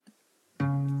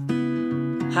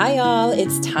Hi, y'all.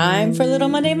 It's time for Little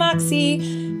Monday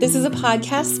Moxie. This is a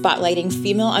podcast spotlighting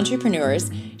female entrepreneurs,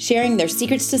 sharing their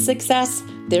secrets to success,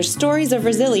 their stories of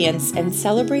resilience, and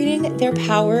celebrating their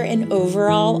power and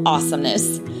overall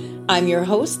awesomeness. I'm your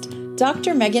host,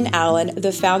 Dr. Megan Allen,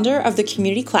 the founder of the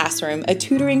Community Classroom, a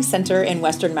tutoring center in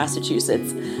Western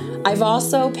Massachusetts. I've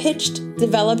also pitched,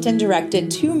 developed, and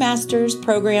directed 2 master's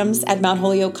programs at Mount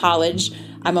Holyoke College.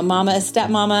 I'm a mama, a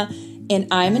stepmama, and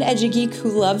I'm an edugeek who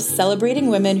loves celebrating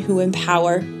women who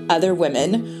empower other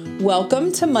women.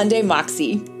 Welcome to Monday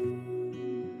Moxie.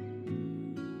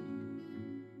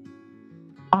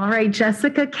 All right,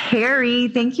 Jessica, Carey,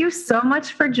 thank you so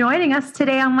much for joining us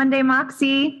today on Monday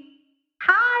Moxie.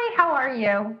 Hi, how are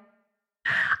you?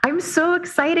 I'm so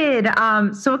excited.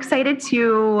 So excited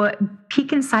to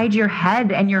peek inside your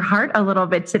head and your heart a little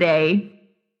bit today.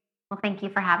 Well, thank you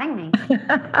for having me.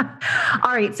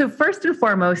 All right. So first and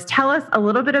foremost, tell us a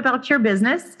little bit about your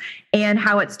business and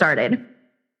how it started.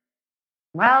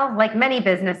 Well, like many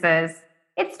businesses,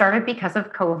 it started because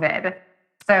of COVID.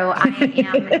 So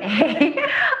I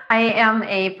am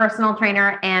a personal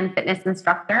trainer and fitness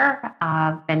instructor.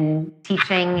 I've been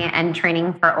teaching and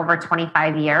training for over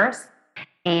 25 years.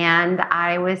 And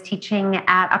I was teaching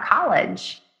at a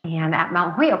college and at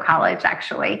Mount Holyoke College,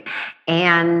 actually.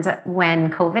 And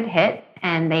when COVID hit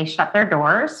and they shut their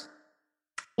doors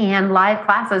and live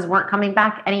classes weren't coming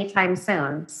back anytime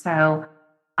soon. So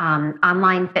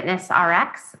online fitness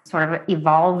RX sort of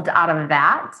evolved out of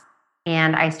that.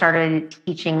 And I started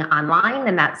teaching online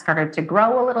and that started to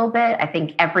grow a little bit. I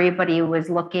think everybody was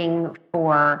looking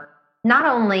for not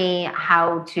only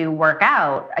how to work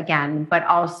out again, but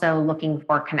also looking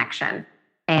for connection.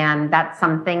 And that's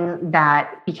something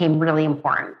that became really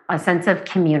important, a sense of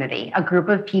community, a group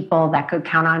of people that could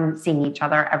count on seeing each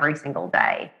other every single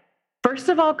day. First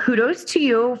of all, kudos to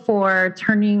you for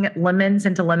turning lemons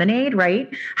into lemonade,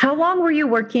 right? How long were you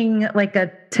working like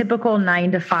a typical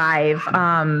 9 to 5?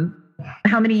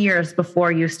 How many years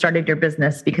before you started your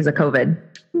business because of COVID?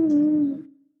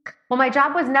 Well, my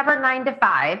job was never 9 to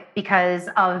 5 because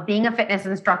of being a fitness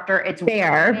instructor. It's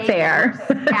fair.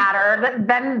 Scattered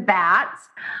than that.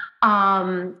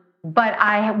 But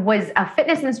I was a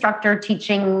fitness instructor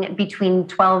teaching between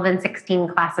 12 and 16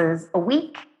 classes a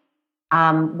week,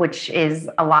 which is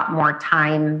a lot more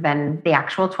time than the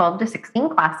actual 12 to 16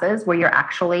 classes where you're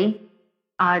actually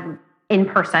in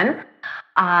person.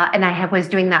 And I was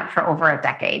doing that for over a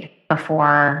decade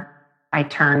before I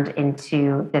turned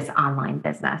into this online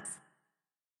business.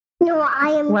 No, I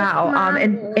am. Wow.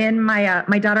 And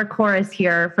my daughter Cora is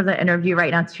here for the interview right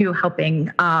now too,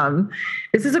 helping.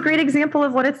 This is a great example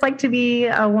of what it's like to be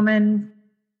a woman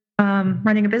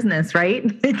running a business, right?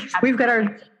 We've got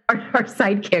our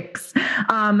sidekicks.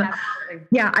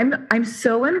 Yeah, I'm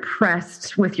so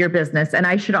impressed with your business. And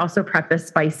I should also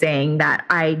preface by saying that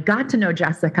I got to know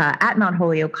Jessica at Mount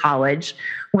Holyoke College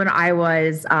when I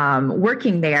was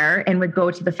working there and would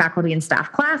go to the faculty and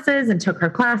staff classes and took her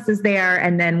classes there.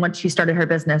 And then once she started her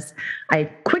business, I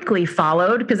quickly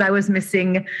followed because I was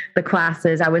missing the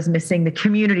classes. I was missing the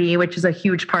community, which is a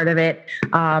huge part of it.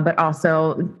 But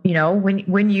also, you know,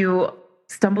 when you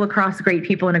stumble across great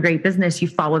people in a great business, you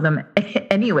follow them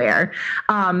anywhere.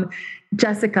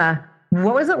 Jessica,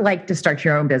 what was it like to start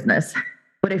your own business?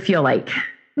 What did it feel like?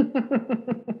 Well,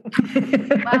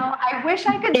 I wish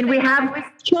I could. And we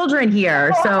have children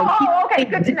here. Okay,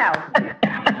 good to know.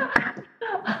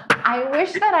 I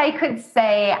wish that I could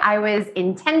say I was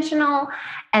intentional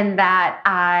and that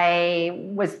I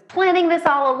was planning this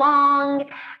all along,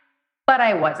 but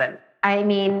I wasn't. I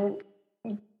mean,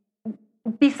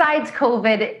 besides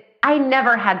COVID, I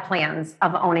never had plans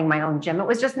of owning my own gym. It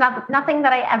was just nothing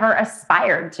that I ever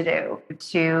aspired to do,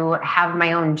 to have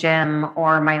my own gym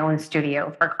or my own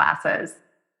studio for classes.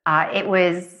 It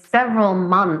was several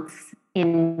months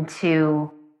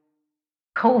into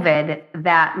COVID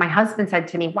that my husband said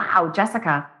to me, "Wow,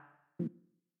 Jessica,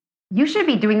 you should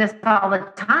be doing this all the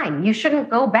time. You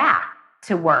shouldn't go back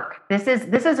to work. This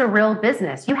is a real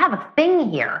business. You have a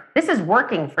thing here. This is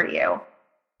working for you."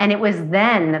 And it was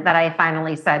then that I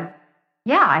finally said,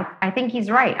 yeah, I think he's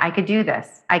right. I could do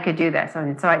this.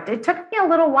 And so it took me a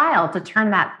little while to turn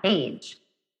that page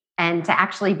and to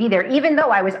actually be there, even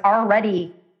though I was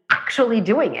already actually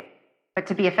doing it, but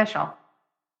to be official.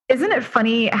 Isn't it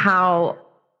funny how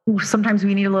sometimes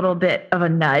we need a little bit of a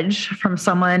nudge from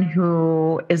someone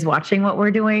who is watching what we're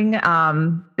doing,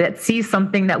 that sees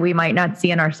something that we might not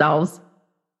see in ourselves?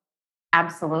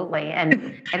 Absolutely.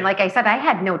 And like I said, I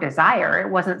had no desire. It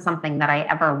wasn't something that I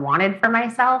ever wanted for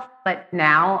myself, but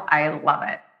now I love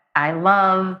it. I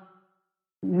love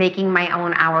making my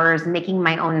own hours, making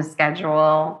my own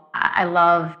schedule. I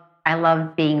love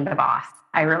being the boss.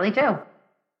 I really do.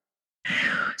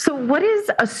 So what is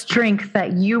a strength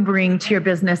that you bring to your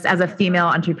business as a female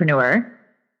entrepreneur?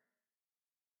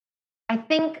 I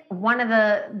think one of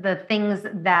the things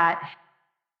that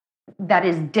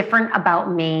is different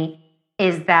about me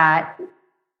is that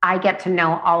I get to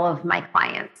know all of my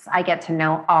clients. I get to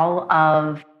know all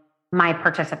of my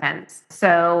participants.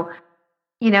 So,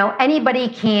 anybody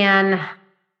can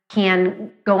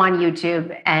go on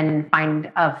YouTube and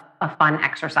find a fun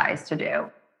exercise to do.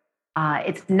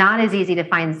 It's not as easy to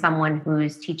find someone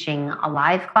who's teaching a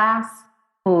live class,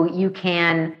 who you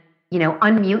can,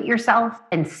 unmute yourself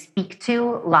and speak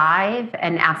to live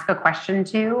and ask a question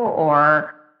to,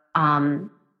 or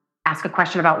ask a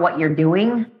question about what you're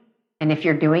doing and if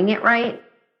you're doing it right.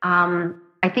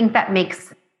 I think that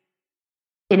makes,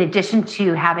 in addition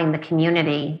to having the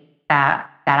community that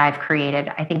I've created,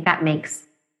 I think that makes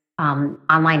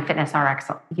Online Fitness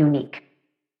RX unique.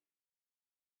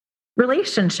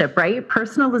 Relationship, right?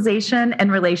 Personalization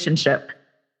and relationship.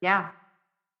 Yeah,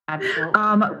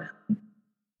 absolutely.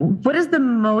 What is the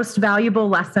most valuable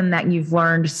lesson that you've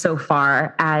learned so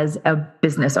far as a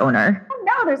business owner?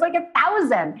 No, there's like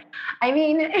 1,000. I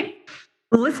mean,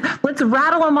 let's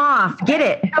rattle them off. Get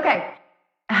it. Okay.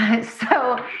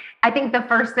 So I think the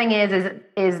first thing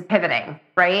is pivoting,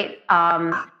 right?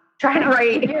 Trying to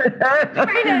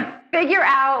figure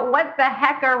out what the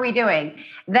heck are we doing.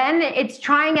 Then it's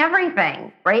trying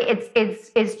everything, right?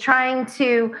 It's trying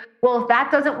to, well, if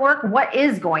that doesn't work, what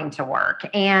is going to work?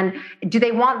 And do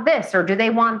they want this or do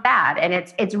they want that? And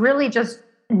it's really just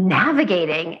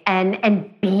navigating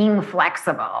and being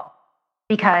flexible,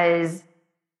 because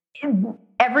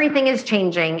everything is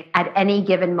changing at any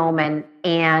given moment,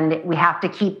 and we have to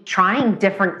keep trying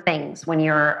different things when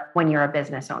you're a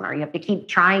business owner. You have to keep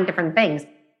trying different things.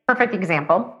 Perfect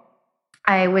example.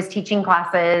 I was teaching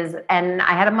classes and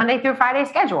I had a Monday through Friday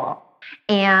schedule,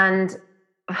 and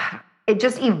it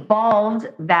just evolved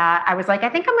that I was like, I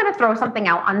think I'm going to throw something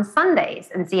out on Sundays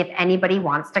and see if anybody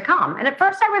wants to come. And at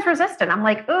first I was resistant. I'm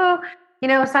like,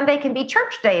 Sunday can be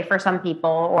church day for some people,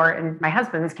 or in my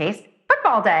husband's case,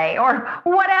 football day or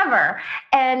whatever.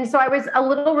 And so I was a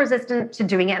little resistant to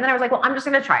doing it. And then I was like, well, I'm just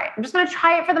going to try it. I'm just going to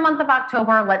try it for the month of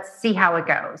October. Let's see how it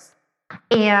goes.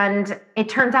 And it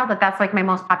turns out that that's like my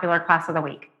most popular class of the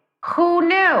week. Who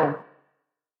knew?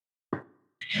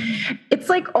 It's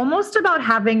like almost about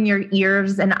having your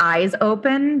ears and eyes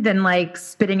open than like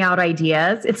spitting out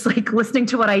ideas. It's like listening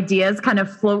to what ideas kind of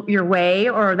float your way,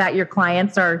 or that your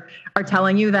clients are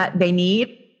telling you that they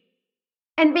need.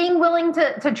 And being willing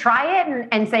to try it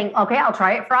and saying, okay, I'll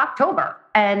try it for October.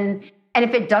 And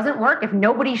if it doesn't work, if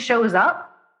nobody shows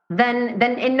up, then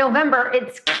in November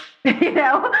it's,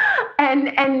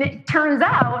 and it turns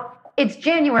out it's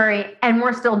January and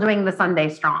we're still doing the Sunday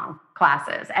Strong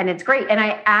classes, and it's great. And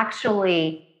I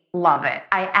actually love it.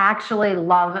 I actually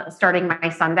love starting my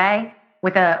Sunday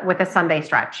with a Sunday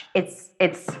stretch. It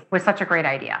was such a great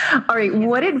idea. All right.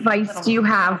 What advice do you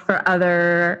have for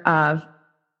other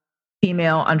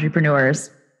female entrepreneurs?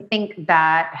 I think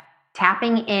that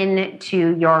tapping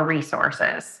into your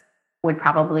resources would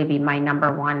probably be my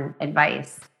number one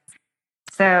advice.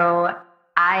 So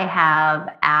I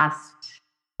have asked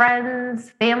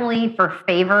friends, family for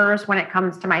favors when it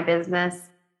comes to my business,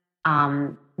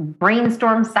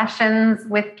 brainstorm sessions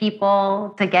with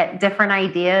people to get different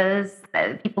ideas,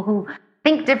 people who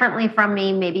think differently from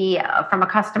me, maybe from a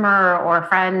customer or a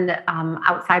friend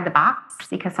outside the box,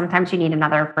 because sometimes you need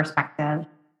another perspective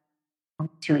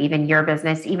to even your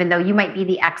business. Even though you might be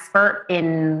the expert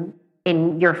in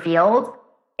your field,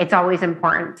 it's always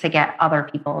important to get other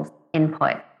people's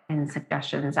input and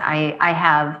suggestions. I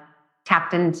have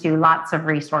tapped into lots of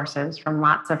resources from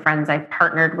lots of friends. I've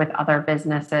partnered with other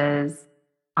businesses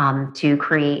to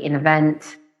create an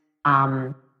event,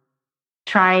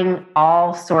 trying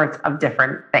all sorts of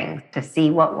different things to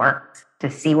see what works, to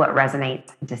see what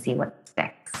resonates, and to see what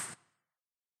sticks.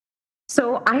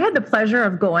 So I had the pleasure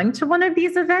of going to one of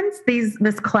these events, this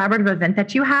collaborative event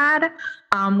that you had,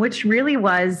 which really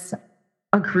was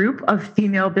a group of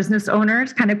female business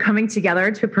owners kind of coming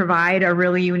together to provide a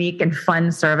really unique and fun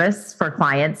service for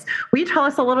clients. Will you tell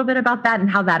us a little bit about that and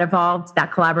how that evolved,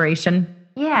 that collaboration?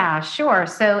 Yeah, sure.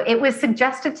 So it was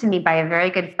suggested to me by a very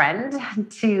good friend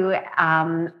to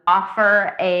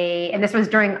offer and this was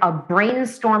during a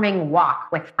brainstorming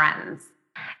walk with friends,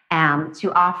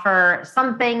 to offer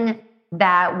something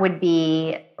that would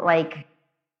be like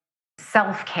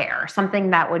self-care,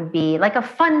 something that would be like a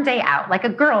fun day out, like a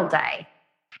girl day.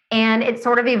 And it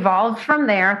sort of evolved from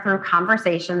there through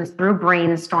conversations, through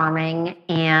brainstorming,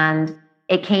 and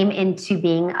it came into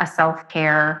being a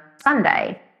self-care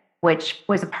Sunday. which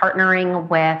was partnering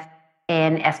with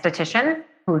an esthetician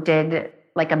who did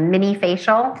like a mini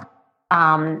facial,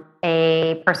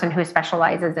 a person who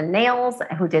specializes in nails,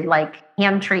 who did like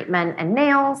hand treatment and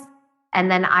nails. And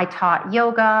then I taught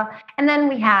yoga. And then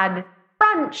we had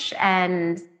brunch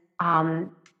and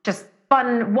just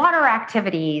fun water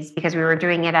activities because we were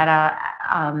doing it at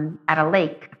a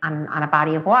lake on a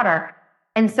body of water.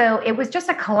 And so it was just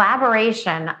a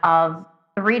collaboration of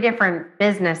 3 different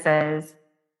businesses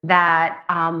that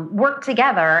worked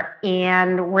together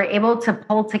and were able to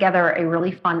pull together a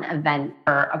really fun event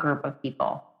for a group of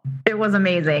people. It was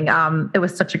amazing. It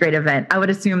was such a great event. I would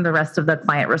assume the rest of the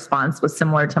client response was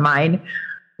similar to mine.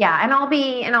 Yeah, and I'll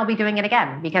be doing it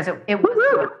again because it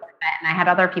was and I had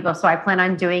other people. So I plan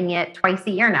on doing it twice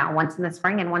a year now, once in the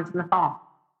spring and once in the fall.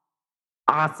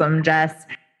 Awesome, Jess.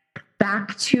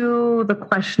 Back to the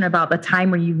question about the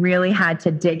time when you really had to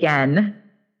dig in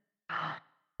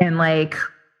and like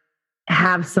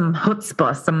have some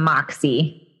chutzpah, some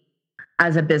moxie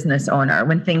as a business owner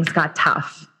when things got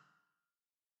tough.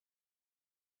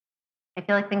 I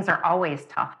feel like things are always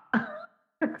tough.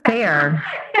 Fair.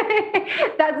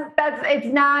 that's it's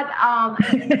not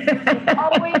it's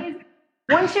always,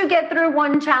 once you get through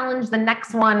one challenge, the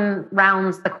next one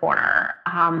rounds the corner.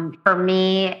 For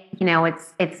me,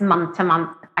 it's month to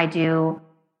month. I do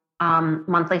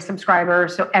monthly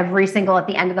subscribers, so every single at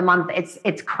the end of the month,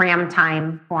 it's cram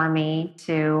time for me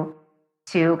to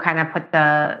kind of put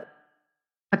the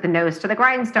nose to the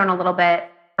grindstone a little bit.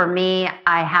 For me,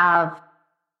 I have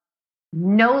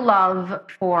no love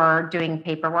for doing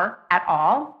paperwork at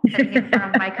all, sitting in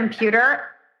front of my computer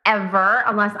ever,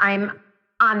 unless I'm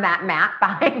on that mat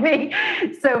behind me.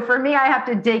 So for me, I have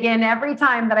to dig in every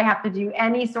time that I have to do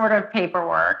any sort of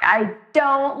paperwork. I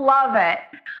don't love it.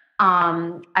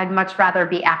 I'd much rather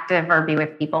be active or be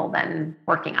with people than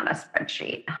working on a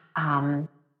spreadsheet. So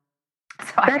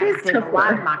that is a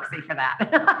lot of moxie for that.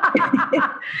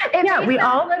 We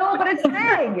all little, but it's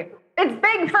big. It's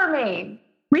big for me.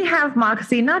 We have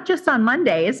moxie, not just on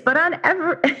Mondays, but on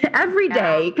every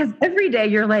day, because every day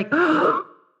you're like, oh,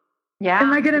 yeah,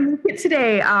 am I going to make it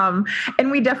today?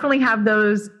 And we definitely have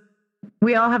those.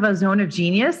 We all have a zone of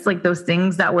genius, like those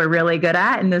things that we're really good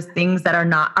at and those things that are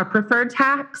not our preferred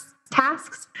tasks.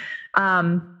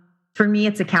 For me,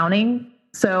 it's accounting.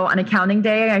 So on accounting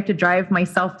day, I have to drive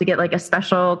myself to get like a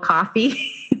special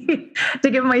coffee to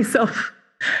give myself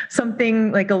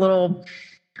something like a little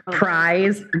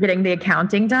prize for getting the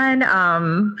accounting done.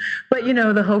 But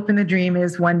the hope and the dream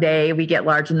is one day we get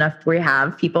large enough where we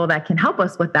have people that can help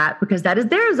us with that, because that is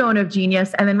their zone of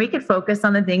genius. And then we can focus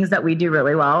on the things that we do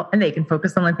really well, and they can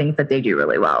focus on the things that they do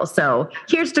really well. So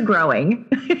here's to growing.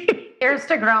 Here's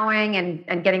to growing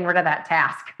and getting rid of that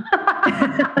task.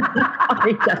 All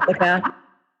right, Jessica.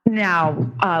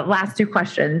 Now, last 2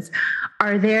 questions.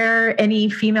 Are there any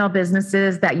female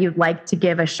businesses that you'd like to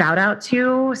give a shout out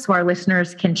to so our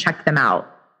listeners can check them out?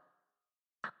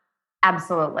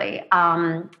 Absolutely.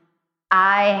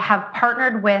 I have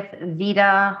partnered with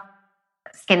Vita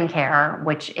Skincare,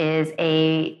 which is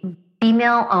a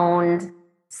female-owned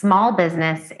small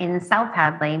business in South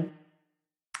Hadley.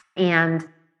 And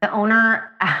the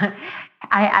owner,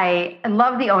 I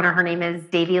love the owner. Her name is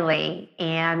Davy Lee,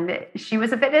 and she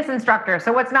was a fitness instructor.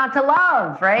 So what's not to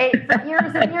love, right? For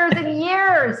years and years and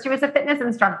years, she was a fitness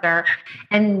instructor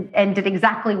and did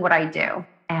exactly what I do.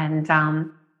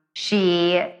 And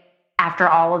she, after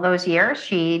all of those years,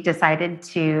 she decided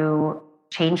to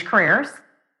change careers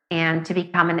and to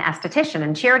become an esthetician.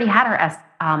 And she already had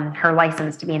her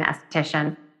license to be an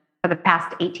esthetician for the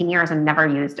past 18 years and never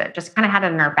used it, just kind of had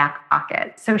it in her back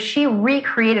pocket. So she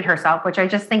recreated herself, which I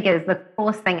just think is the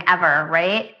coolest thing ever,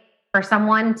 right? For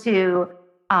someone to,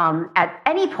 at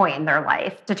any point in their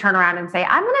life, to turn around and say,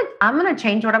 I'm going to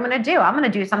change what I'm going to do. I'm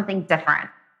going to do something different.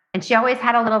 And she always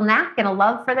had a little knack and a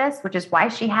love for this, which is why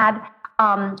she had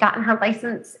gotten her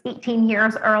license 18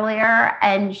 years earlier.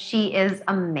 And she is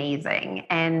amazing.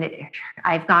 And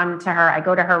I've gone to her, I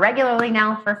go to her regularly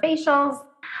now for facials.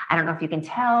 I don't know if you can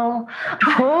tell.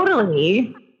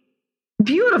 Totally.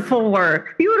 Beautiful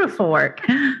work. Beautiful work.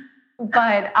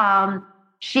 But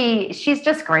she's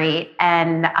just great.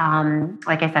 And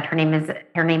like I said, her name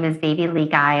is Davy Lee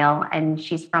Guile, and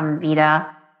she's from Vita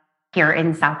here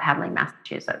in South Hadley,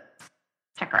 Massachusetts.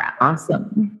 Check her out.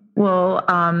 Awesome. Well,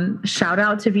 shout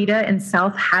out to Vita in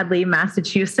South Hadley,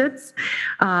 Massachusetts.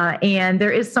 And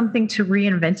there is something to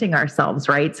reinventing ourselves,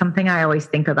 right? Something I always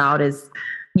think about is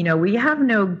we have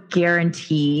no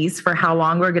guarantees for how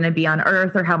long we're going to be on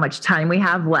earth or how much time we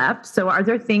have left. So are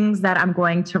there things that I'm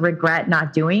going to regret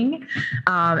not doing?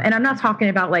 And I'm not talking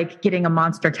about like getting a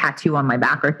monster tattoo on my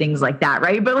back or things like that,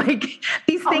 right? But like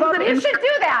these things that you should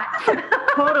do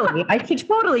that. Totally. I could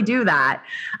totally do that.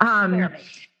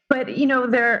 But,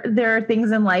 there are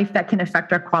things in life that can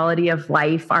affect our quality of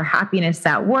life, our happiness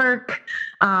at work.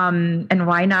 And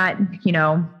why not,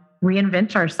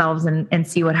 reinvent ourselves and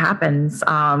see what happens.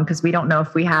 Because we don't know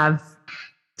if we have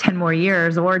 10 more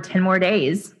years or 10 more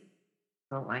days.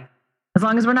 Absolutely. As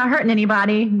long as we're not hurting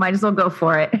anybody, might as well go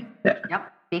for it.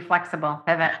 Yep. Be flexible.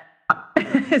 Pivot.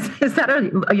 Is that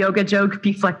a yoga joke?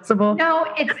 Be flexible? No,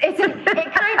 it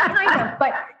kind of,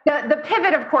 but the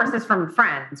pivot, of course, is from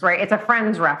Friends, right? It's a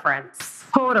Friends reference.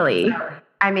 Totally. So,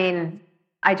 I mean,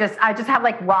 I just have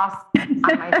like Ross on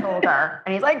my shoulder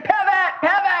and he's like, pivot.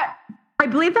 I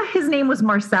believe that his name was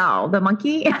Marcel, the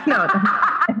monkey. No,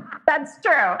 that's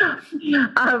true.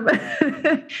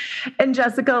 And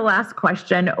Jessica, last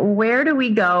question. Where do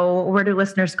we go? Where do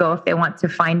listeners go if they want to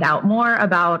find out more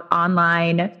about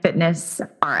Online Fitness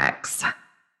RX?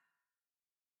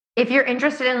 If you're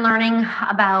interested in learning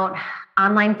about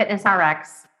Online Fitness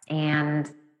RX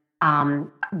and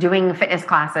doing fitness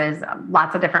classes,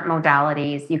 lots of different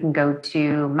modalities, you can go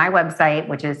to my website,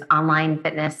 which is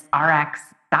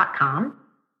onlinefitnessrx.com.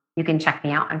 You can check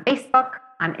me out on Facebook,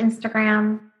 on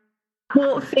Instagram.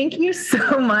 Well, thank you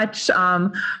so much.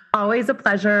 Always a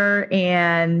pleasure.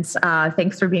 And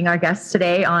thanks for being our guest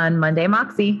today on Monday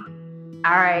Moxie.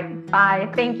 All right. Bye.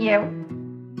 Thank you.